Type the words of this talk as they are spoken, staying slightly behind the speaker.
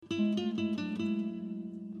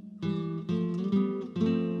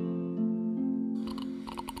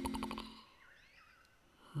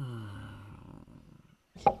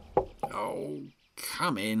Oh,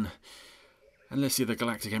 come in. Unless you're the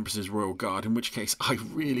Galactic Empress's Royal Guard, in which case I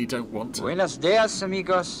really don't want to. Buenos dias,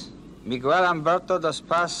 amigos. Miguel Humberto dos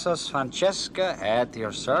Passos Francesca at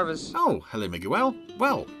your service. Oh, hello, Miguel.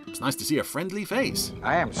 Well, it's nice to see a friendly face.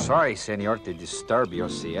 I am sorry, senor, to disturb your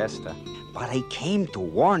siesta, but I came to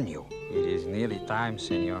warn you. It is nearly time,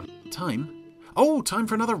 senor. Time? Oh, time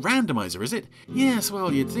for another randomizer, is it? Yes,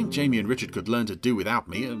 well, you'd think Jamie and Richard could learn to do without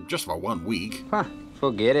me, just for 1 week. Huh,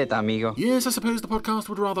 forget it, amigo. Yes, I suppose the podcast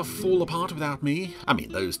would rather fall apart without me. I mean,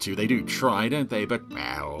 those two, they do try, don't they? But,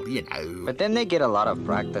 well, you know. But then they get a lot of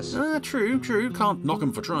practice. True. Can't knock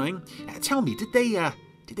them for trying. Tell me, did they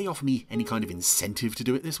offer me any kind of incentive to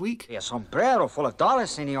do it this week? A sombrero full of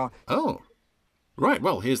dollars, senor. Oh. Right,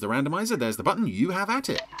 well, here's the randomizer. There's the button. You have at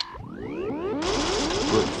it.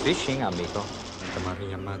 Good fishing, amigo.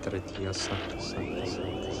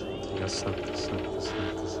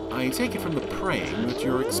 I take it from the praying that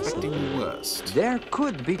you're expecting the worst. There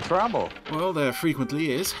could be trouble. Well, there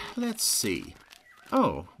frequently is. Let's see.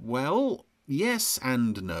 Oh, well, yes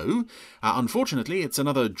and no. Unfortunately, it's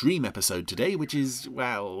another dream episode today, which is,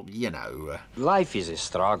 well, you know. Life is a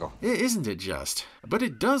struggle. Isn't it just? But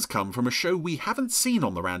it does come from a show we haven't seen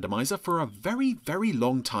on the randomizer for a very, very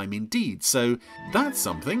long time indeed, so that's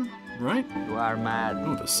something, right? You are mad.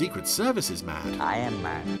 Oh, the Secret Service is mad. I am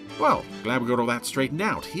mad. Well, glad we got all that straightened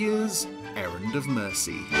out. Here's Errand of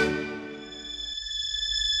Mercy.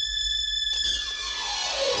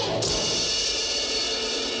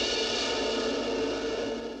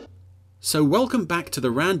 So welcome back to the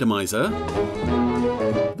randomizer,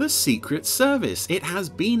 the Secret Service. It has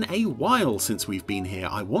been a while since we've been here.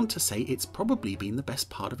 I want to say it's probably been the best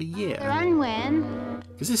part of a year. Father Unwin.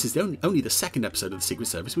 Because this is only the second episode of the Secret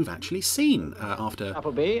Service we've actually seen. After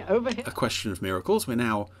A Question of Miracles, we're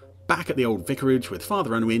now back at the old vicarage with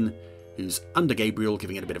Father Unwin, who's under Gabriel,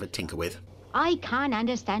 giving it a bit of a tinker with. I can't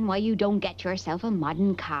understand why you don't get yourself a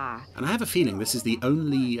modern car. And I have a feeling this is the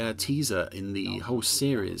only teaser in the whole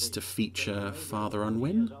series to feature Father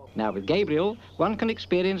Unwin. Now with Gabriel, one can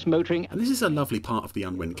experience motoring. And this is a lovely part of the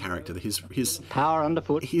Unwin character, his Power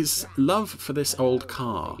underfoot. His love for this old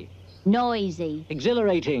car. Noisy.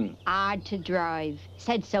 Exhilarating. Hard to drive.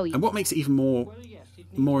 Said so. And what makes it even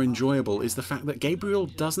more enjoyable is the fact that Gabriel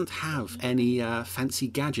doesn't have any fancy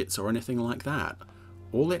gadgets or anything like that.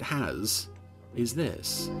 All it has is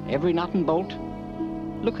this. Every nut and bolt.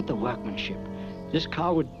 Look at the workmanship. This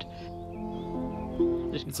car would...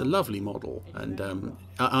 It's a lovely model, and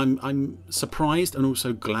I'm surprised and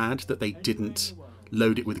also glad that they didn't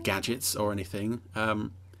load it with gadgets or anything.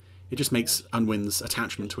 It just makes Unwin's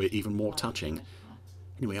attachment to it even more touching.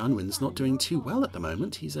 Anyway, Unwin's not doing too well at the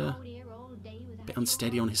moment. He's a bit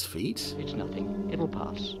unsteady on his feet. It's nothing. It'll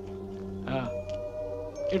pass.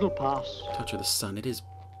 It'll pass. Touch of the sun. It is...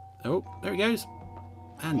 Oh, there he goes.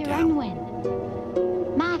 And Father down.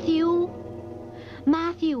 Unwin.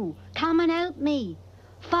 Matthew, come and help me.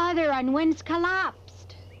 Father Unwin's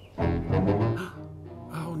collapsed.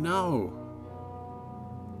 Oh no.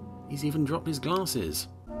 He's even dropped his glasses.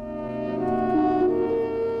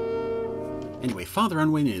 Anyway, Father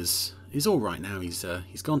Unwin is all right now. He's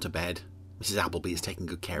gone to bed. Mrs. Appleby is taking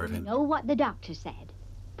good care of him. You know what the doctor said.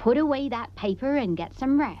 Put away that paper and get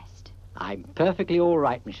some rest. I'm perfectly all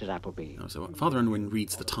right, Mrs. Appleby. Oh, so Father Unwin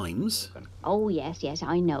reads the Times. Oh, yes,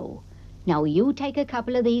 I know. Now you take a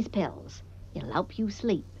couple of these pills. It'll help you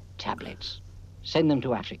sleep. Tablets. Send them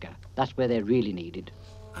to Africa. That's where they're really needed.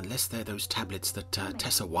 Unless they're those tablets that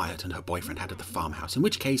Tessa Wyatt and her boyfriend had at the farmhouse, in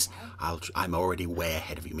which case I'm already way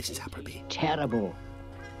ahead of you, Mrs. Appleby. Terrible.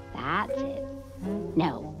 That's it.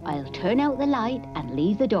 Now, I'll turn out the light and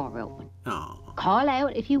leave the door open. Oh. Call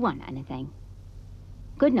out if you want anything.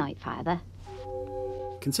 Good night, Father.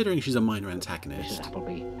 Considering she's a minor antagonist, Mrs.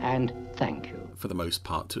 Appleby, and thank you. for the most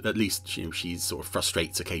part, at least she sort of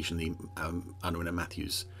frustrates occasionally Unwin and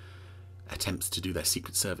Matthew's attempts to do their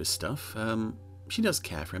Secret Service stuff. She does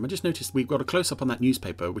care for him. I just noticed we've got a close-up on that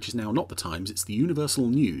newspaper, which is now not the Times, it's the Universal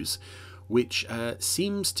News, which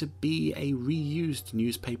seems to be a reused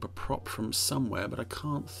newspaper prop from somewhere, but I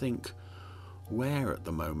can't think where at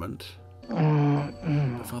the moment.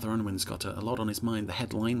 But Father Unwin's got a lot on his mind. The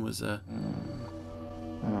headline was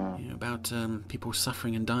about people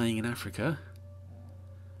suffering and dying in Africa.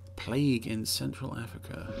 Plague in Central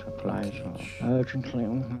Africa. Supplies urgently.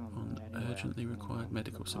 On urgently required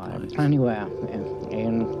medical supplies. Anywhere.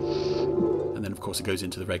 And then, of course, it goes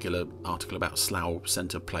into the regular article about Slough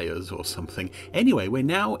Centre players or something. Anyway, we're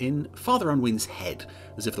now in Father Unwin's head,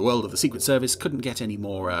 as if the world of the Secret Service couldn't get any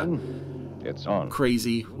more It's on.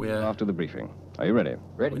 crazy. After the briefing. Are you ready?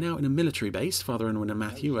 We're now in a military base. Father Unwin and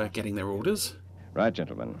Matthew are getting their orders. Right,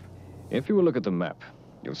 gentlemen. If you will look at the map,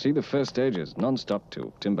 you'll see the first stage is non-stop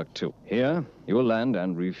to Timbuktu. Here, you will land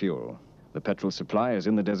and refuel. The petrol supply is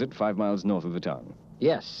in the desert 5 miles north of the town.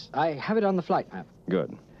 Yes, I have it on the flight map.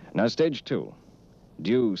 Good. Now stage 2.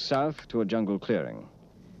 Due south to a jungle clearing.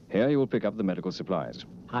 Here you will pick up the medical supplies.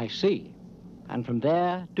 I see. And from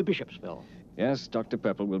there to Bishopsville. Yes, Dr.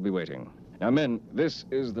 Pepple will be waiting. Now, men, this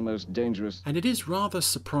is the most dangerous... And it is rather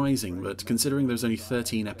surprising that, considering there's only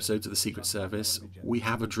 13 episodes of the Secret Service, we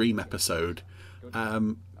have a dream episode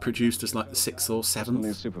produced as like the 6th or 7th.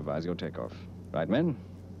 Only supervise your takeoff. Right, men?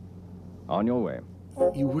 On your way.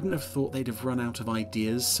 You wouldn't have thought they'd have run out of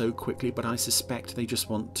ideas so quickly, but I suspect they just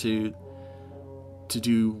want to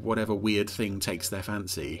do whatever weird thing takes their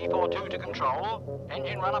fancy. E42 to control.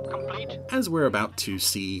 Engine run-up complete. As we're about to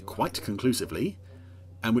see quite conclusively,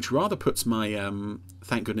 and which rather puts my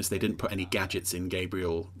thank goodness they didn't put any gadgets in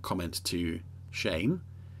Gabriel comment to shame.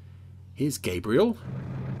 Here's Gabriel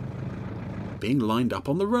being lined up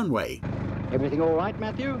on the runway. Everything all right,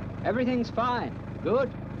 Matthew? Everything's fine.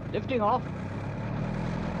 Good. Lifting off.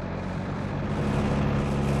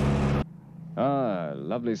 Ah,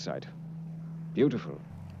 lovely sight. Beautiful.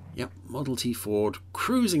 Yep, Model T Ford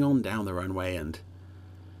cruising on down the runway and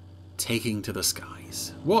taking to the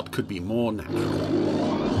skies. What could be more natural?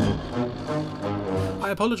 I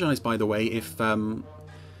apologise, by the way, if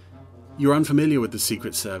you're unfamiliar with the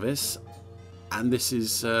Secret Service and this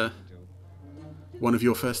is one of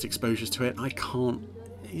your first exposures to it. I can't,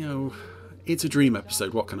 it's a dream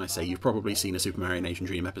episode. What can I say? You've probably seen a Super Mario Nation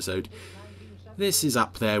dream episode. This is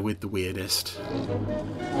up there with the weirdest.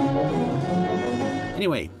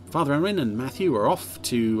 Anyway, Father Unwin and Matthew are off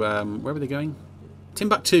to, where were they going?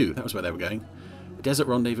 Timbuktu, that was where they were going. A desert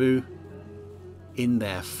rendezvous in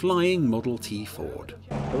their flying Model T Ford.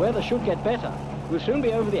 The weather should get better. We'll soon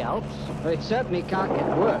be over the Alps. It certainly can't get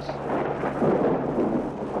worse.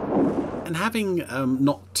 And having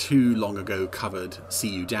not too long ago covered See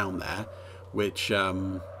You Down There, which,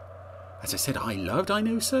 as I said, I loved. I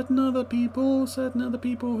know certain other people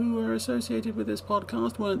who are associated with this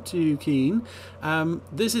podcast weren't too keen.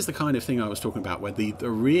 This is the kind of thing I was talking about, where the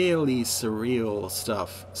really surreal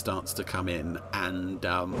stuff starts to come in. And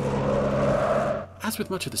as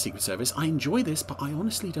with much of the Secret Service, I enjoy this, but I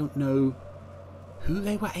honestly don't know who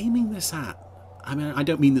they were aiming this at. I mean, I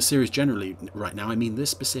don't mean the series generally right now, I mean this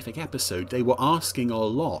specific episode. They were asking a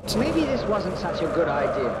lot. Maybe this wasn't such a good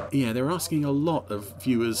idea. Yeah, they were asking a lot of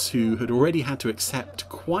viewers who had already had to accept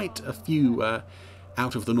quite a few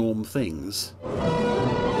out of the norm things.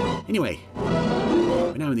 Anyway,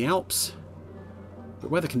 we're now in the Alps. The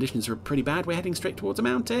weather conditions are pretty bad. We're heading straight towards a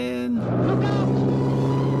mountain. Look out!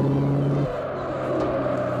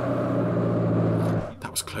 That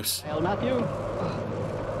was close. Hail, Matthew.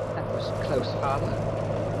 Close, Father.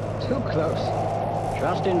 Too close.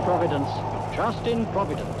 Trust in Providence. Trust in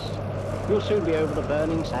Providence. You'll soon be over the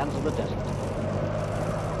burning sands of the desert.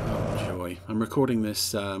 Oh, joy. I'm recording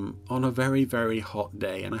this on a very, very hot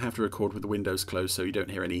day, and I have to record with the windows closed so you don't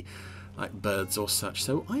hear any birds or such.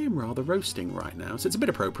 So I am rather roasting right now. So it's a bit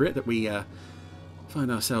appropriate that we find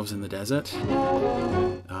ourselves in the desert.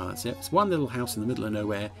 That's it. It's one little house in the middle of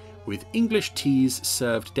nowhere with English teas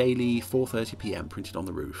served daily, 4:30 p.m. printed on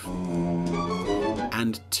the roof.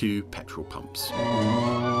 And 2 petrol pumps.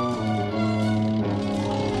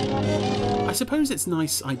 I suppose it's a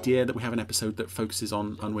nice idea that we have an episode that focuses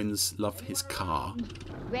on Unwin's love for his car.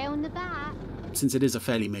 Round the back. Since it is a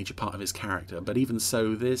fairly major part of his character, but even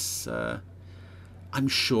so, this... I'm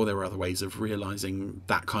sure there were other ways of realising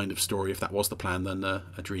that kind of story, if that was the plan, than a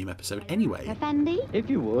dream episode. Anyway, Effendi? If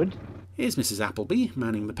you would. Here's Mrs. Appleby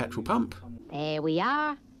manning the petrol pump. There we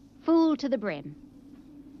are. Full to the brim.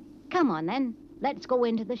 Come on then. Let's go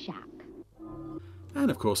into the shack.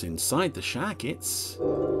 And of course inside the shack it's...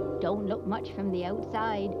 Don't look much from the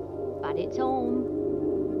outside, but it's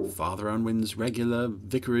home. Father Unwin's regular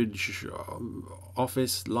vicarage,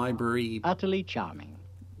 office, library... Utterly charming.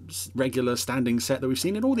 Regular standing set that we've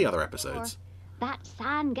seen in all the other episodes. That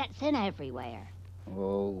sand gets in everywhere.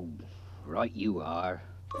 Oh, right you are.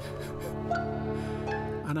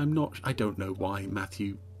 And I don't know why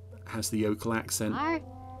Matthew has the yokel accent. A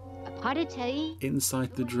pot of tea.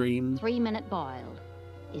 Inside the dream. 3-minute boiled.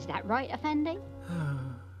 Is that right, Effendi?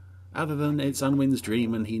 Other than it's Unwin's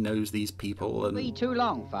dream and he knows these people and... Be too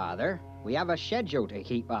long, Father. We have a schedule to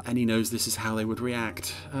keep up. And he knows this is how they would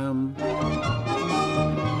react. I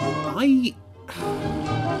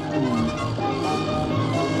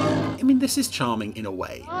mean, this is charming in a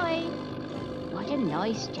way. Hi. What a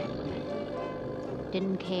nice gentleman.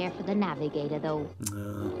 Didn't care for the navigator, though.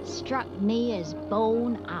 Struck me as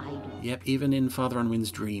bone idle. Yep, even in Father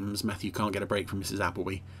Unwin's dreams, Matthew can't get a break from Mrs.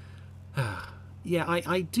 Appleby. Yeah,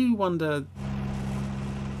 I do wonder...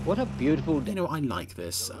 What a beautiful day. You know, I like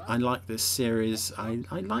this. I like this series. I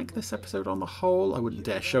like this episode on the whole. I wouldn't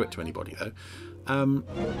dare show it to anybody, though.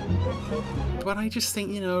 But I just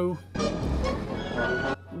think, you know,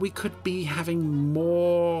 we could be having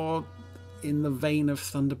more in the vein of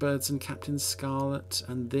Thunderbirds and Captain Scarlet,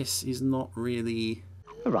 and this is not really...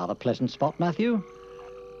 A rather pleasant spot, Matthew.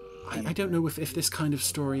 I don't know if this kind of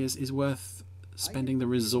story is worth spending the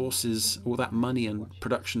resources, all that money and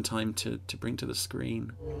production time to bring to the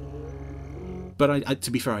screen. But to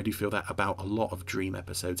be fair, I do feel that about a lot of Dream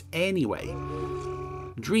episodes. Anyway,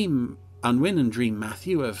 Dream Unwin and Dream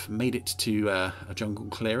Matthew have made it to a jungle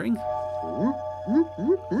clearing.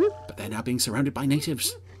 But they're now being surrounded by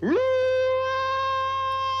natives.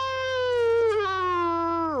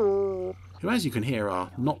 Who, as you can hear, are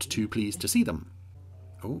not too pleased to see them.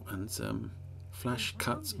 Oh, and some flash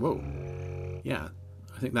cuts. Whoa. Yeah,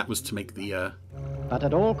 I think that was to make the But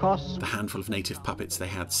at all costs... the handful of native puppets they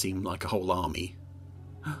had seem like a whole army.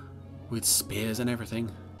 With spears and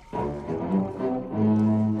everything.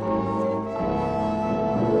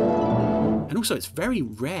 And also, it's very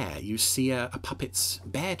rare you see a puppet's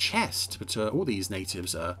bare chest, but all these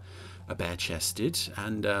natives are bare-chested,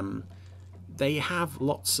 and they have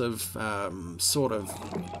lots of sort of,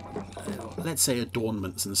 let's say,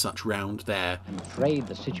 adornments and such round their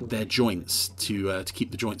joints to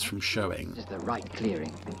keep the joints from showing. This is the right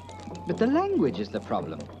clearing, but the language is the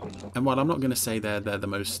problem. And while I'm not going to say they're the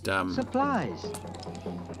most Supplies.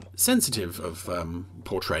 sensitive of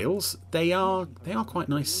portrayals, they are quite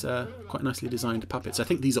nice, quite nicely designed puppets. I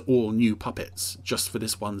think these are all new puppets just for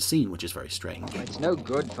this one scene, which is very strange. It's no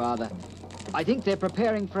good, Father. I think they're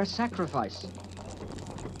preparing for a sacrifice.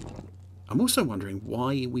 I'm also wondering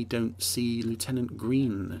why we don't see Lieutenant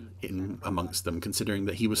Green in amongst them, considering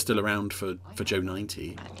that he was still around for Joe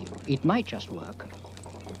 90. It might just work.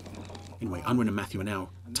 Anyway, Unwin and Matthew are now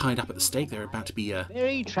tied up at the stake. They're about to be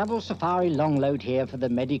Very travel safari long load here for the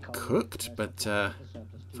medical. cooked, but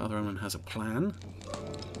Father Unwin has a plan.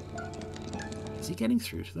 Is he getting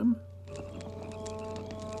through to them?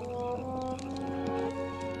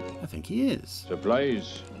 I think he is.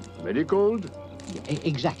 Supplies. Medicold?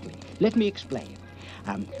 Exactly. Let me explain.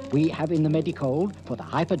 We have in the medicold for the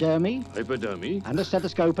hypodermy. Hypodermy? And the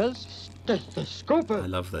stethoscopers. I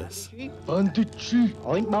love this. Bandage.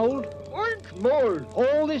 Oink mold. Oink mold.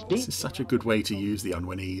 All this This is such a good way to use the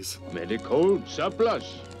Unwinese. Medicold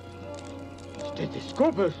surplus.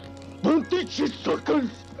 Stethoscopus. Bandage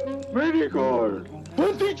circles. Medicold.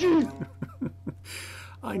 Bandage.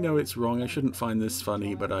 I know it's wrong. I shouldn't find this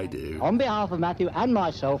funny, but I do. On behalf of Matthew and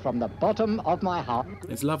myself, from the bottom of my heart.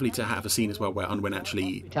 It's lovely to have a scene as well where Unwin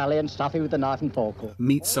actually Italian stuffy with the knife and fork.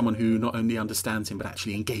 meets someone who not only understands him, but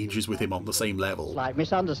actually engages with him on the same level. Like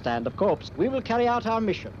misunderstand, of course. We will carry out our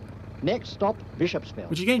mission. Next stop, Bishopsville.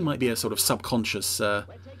 Which again might be a sort of subconscious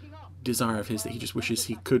desire of his that he just wishes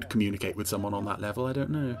he could communicate with someone on that level. I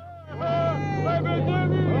don't know.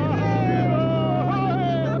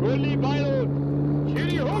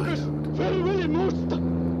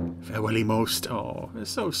 Farewelly most. Oh, it's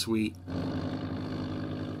so sweet.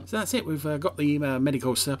 So that's it. We've got the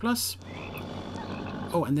medical surplus.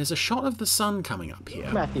 Oh, and there's a shot of the sun coming up here.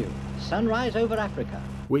 Matthew, sunrise over Africa.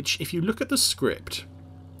 Which, if you look at the script,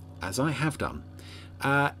 as I have done,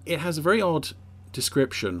 it has a very odd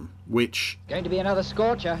description, which Going to be another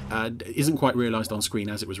scorcher. isn't quite realised on screen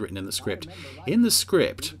as it was written in the script. In the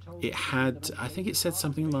script, it had, I think it said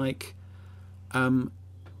something like,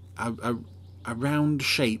 a round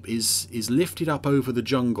shape is lifted up over the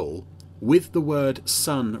jungle with the word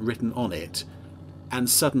sun written on it, and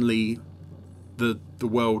suddenly the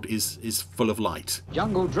world is full of light.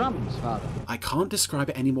 Jungle drums, Father. I can't describe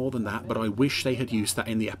it any more than that, but I wish they had used that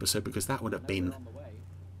in the episode, because that would have been,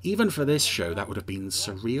 even for this show, that would have been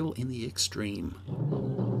surreal in the extreme.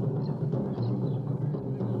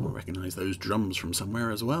 I'll recognise those drums from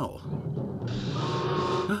somewhere as well.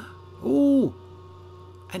 Oh!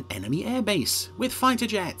 An enemy airbase with fighter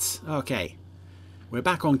jets. Okay, we're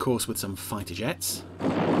back on course with some fighter jets.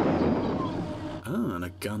 Oh, and a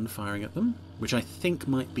gun firing at them, which I think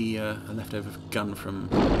might be a leftover gun from,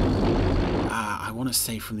 I want to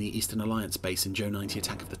say from the Eastern Alliance base in Joe 90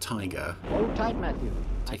 Attack of the Tiger. Hold tight, Matthew.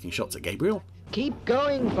 Taking shots at Gabriel. Keep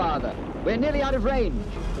going, Father. We're nearly out of range.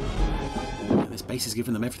 This base has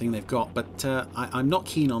given them everything they've got, but I'm not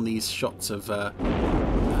keen on these shots of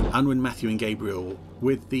Unwin, Matthew and Gabriel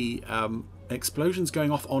with the explosions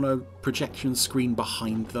going off on a projection screen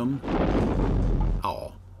behind them.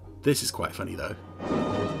 Oh, this is quite funny though.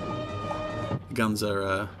 The guns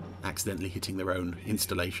are accidentally hitting their own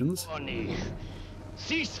installations.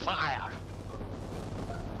 Ceasefire!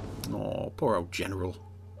 Oh, poor old General.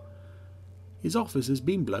 His office has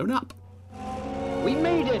been blown up. We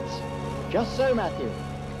made it! Just so, Matthew.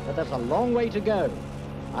 But there's a long way to go.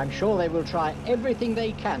 I'm sure they will try everything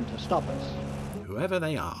they can to stop us. Whoever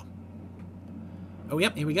they are. Oh,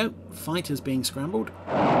 yep, here we go. Fighters being scrambled.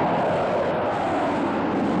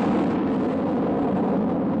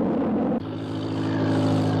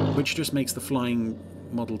 Which just makes the flying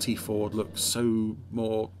Model T Ford look so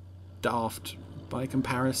more daft by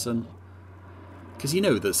comparison. Because you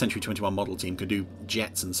know the Century 21 model team could do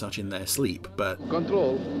jets and such in their sleep, but...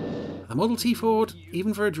 Control. The Model T Ford,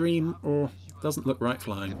 even for a dream, doesn't look right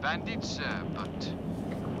flying. Bandits, sir, but...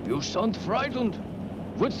 You sound frightened.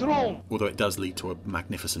 What's wrong? Although it does lead to a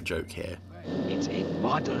magnificent joke here. It's a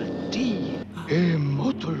Model T. A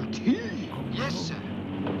Model T? Yes, sir.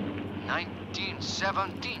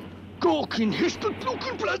 1917. Gawkin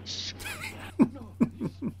Hestelplukenplatz!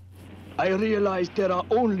 I realize there are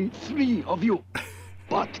only 3 of you,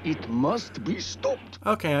 but it must be stopped.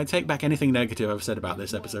 Okay, I take back anything negative I've said about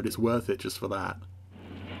this episode. It's worth it just for that.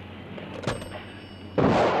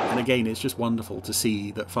 And again, it's just wonderful to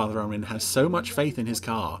see that Father Unwin has so much faith in his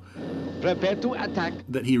car Prepare to attack.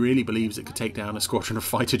 that he really believes it could take down a squadron of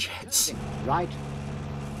fighter jets. Right.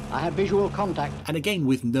 I have visual contact, And again,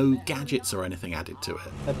 with no gadgets or anything added to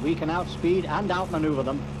it. but we can outspeed and outmaneuver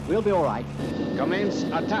them. We'll be all right. Commence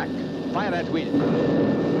attack. Fire at will.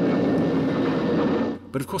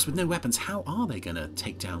 But of course, with no weapons, how are they going to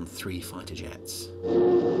take down 3 fighter jets?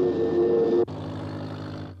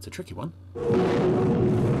 It's a tricky one. Well,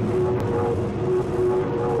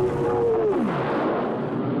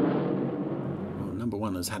 number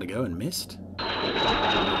 1 has had a go and missed.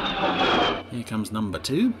 Here comes number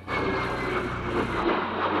 2.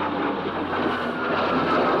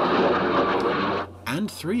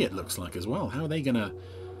 And 3 it looks like as well. How are they going to...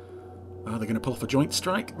 Are they going to pull off a joint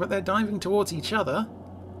strike? But they're diving towards each other,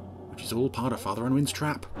 which is all part of Father Unwin's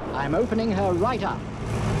trap. I'm opening her right up.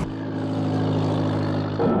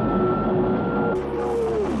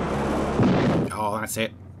 Oh, that's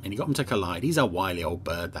it. And he got him to collide. He's a wily old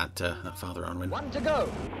bird, that Father Unwin. 1 to go.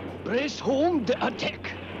 Press home the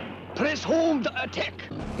attack. Press home the attack.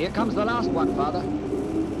 Here comes the last one, Father.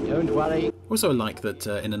 Don't worry. Also, I like that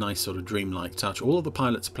in a nice sort of dreamlike touch, all of the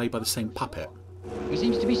pilots are played by the same puppet. He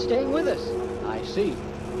seems to be staying with us. I see.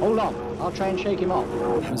 Hold on. I'll try and shake him off.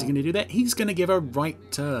 How's he going to do that? He's going to give a right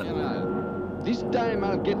turn. This time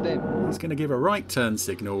I'll get them. He's going to give a right turn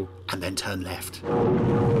signal and then turn left.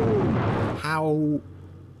 How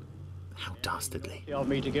dastardly. Of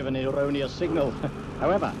me to give an erroneous signal.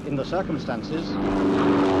 However, in the circumstances...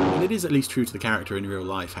 And it is at least true to the character in real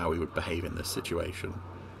life how he would behave in this situation.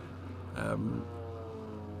 Oh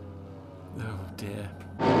dear.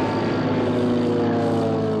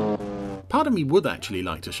 Part of me would actually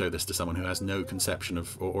like to show this to someone who has no conception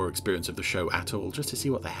of or experience of the show at all, just to see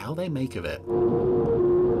what the hell they make of it.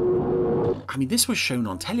 I mean, this was shown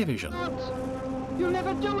on television. You'll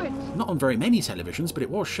never do it! Not on very many televisions, but it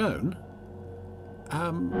was shown.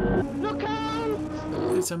 Look out!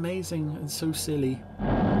 It's amazing and so silly.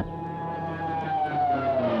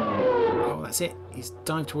 Oh, that's it. He's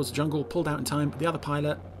dived towards the jungle, pulled out in time, but the other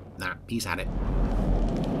pilot... Nah, he's had it.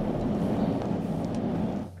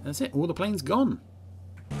 That's it. All the plane's gone.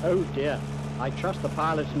 Oh dear. I trust the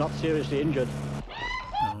pilot's not seriously injured.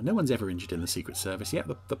 Oh, no one's ever injured in the Secret Service yet.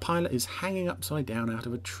 The pilot is hanging upside down out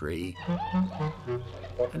of a tree.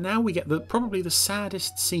 And now we get probably the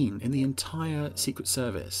saddest scene in the entire Secret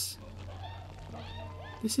Service.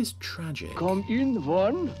 This is tragic. Come in,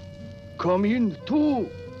 1. Come in, 2.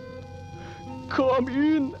 Come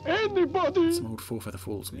in, anybody. Some old Four Feather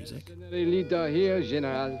Falls music. Leader here,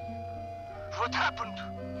 General. What happened?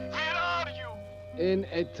 Where are you? In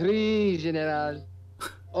a tree, General.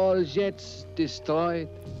 All jets destroyed.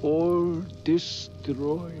 All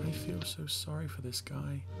destroyed. I feel so sorry for this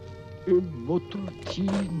guy. A Model T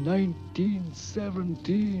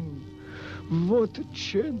 1917. What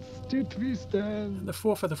chance did we stand? And the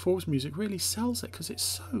Four Feather Falls music really sells it because it's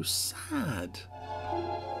so sad.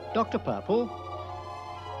 Dr. Purple?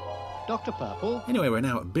 Dr. Purple? Anyway, we're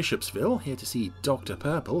now at Bishopsville, here to see Dr.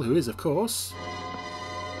 Purple, who is, of course...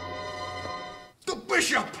 The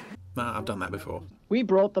Bishop! I've done that before. We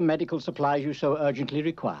brought the medical supplies you so urgently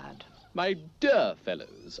required. My dear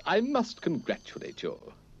fellows, I must congratulate you.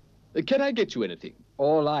 Can I get you anything?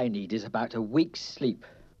 All I need is about a week's sleep.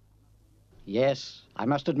 Yes, I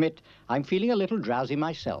must admit, I'm feeling a little drowsy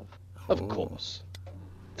myself. Of course.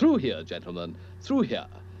 Through here, gentlemen. Through here.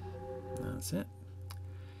 That's it.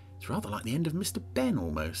 It's rather like the end of Mr. Ben,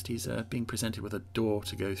 almost. He's being presented with a door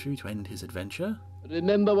to go through to end his adventure.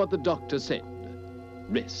 Remember what the doctor said.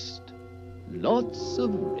 Rest. Lots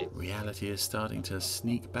of rest. Reality is starting to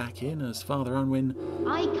sneak back in as Father Unwin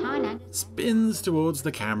I can't. spins towards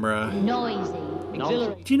the camera. Noisy.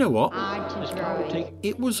 Exhilarating. Do you know what? Hard to drive.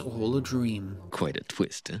 It was all a dream. Quite a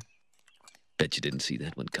twist, huh? Bet you didn't see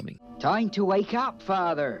that one coming. Time to wake up,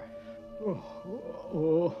 Father.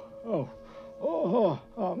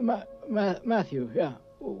 Matthew, yeah.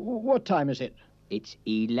 What time is it? It's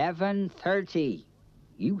 11:30.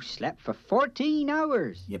 You slept for 14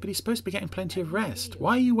 hours. Yeah, but he's supposed to be getting plenty of rest.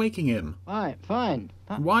 Why are you waking him? Fine.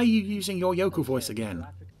 Why are you using your yokel voice again?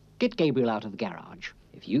 Get Gabriel out of the garage.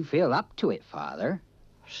 If you feel up to it, Father.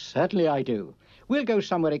 Certainly I do. We'll go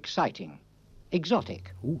somewhere exciting.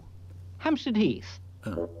 Exotic. Ooh. Hampstead Heath.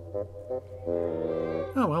 Oh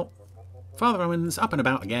well. Father Unwin's up and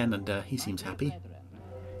about again, and he seems happy.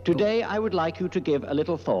 Today I would like you to give a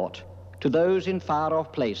little thought to those in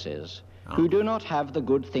far-off places who do not have the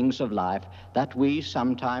good things of life that we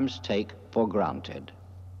sometimes take for granted.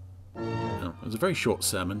 Oh, it was a very short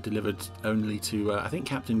sermon, delivered only to, I think,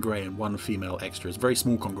 Captain Grey and one female extra. It's a very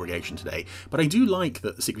small congregation today. But I do like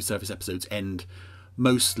that the Secret Service episodes end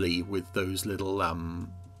mostly with those little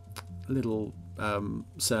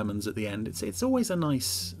sermons at the end. It's always a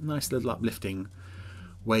nice little uplifting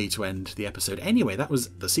way to end the episode. Anyway, that was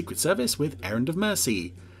the Secret Service with Errand of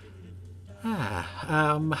Mercy.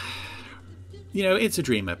 You know, it's a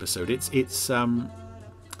dream episode. It's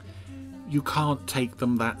you can't take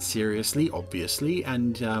them that seriously, obviously,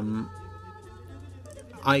 and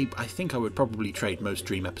I think I would probably trade most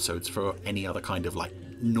dream episodes for any other kind of like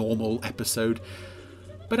normal episode.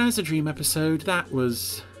 But as a dream episode, that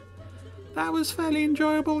was fairly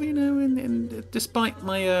enjoyable, you know. And despite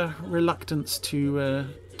my reluctance to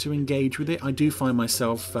engage with it, I do find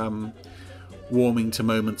myself warming to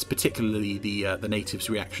moments, particularly the natives'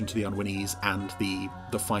 reaction to the Unwinnies and the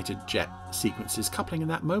fighter jet sequences, coupling in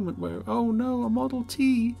that moment where, oh no, a Model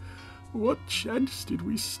T, what chance did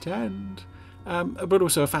we stand? But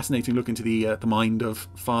also a fascinating look into the mind of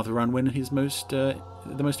Father Unwin. The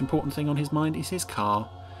most important thing on his mind is his car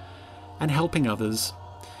and helping others.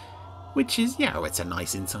 Which is, yeah, it's a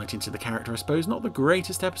nice insight into the character, I suppose. Not the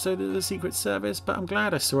greatest episode of the Secret Service, but I'm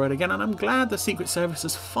glad I saw it again, and I'm glad the Secret Service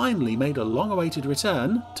has finally made a long-awaited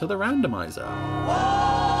return to the randomizer.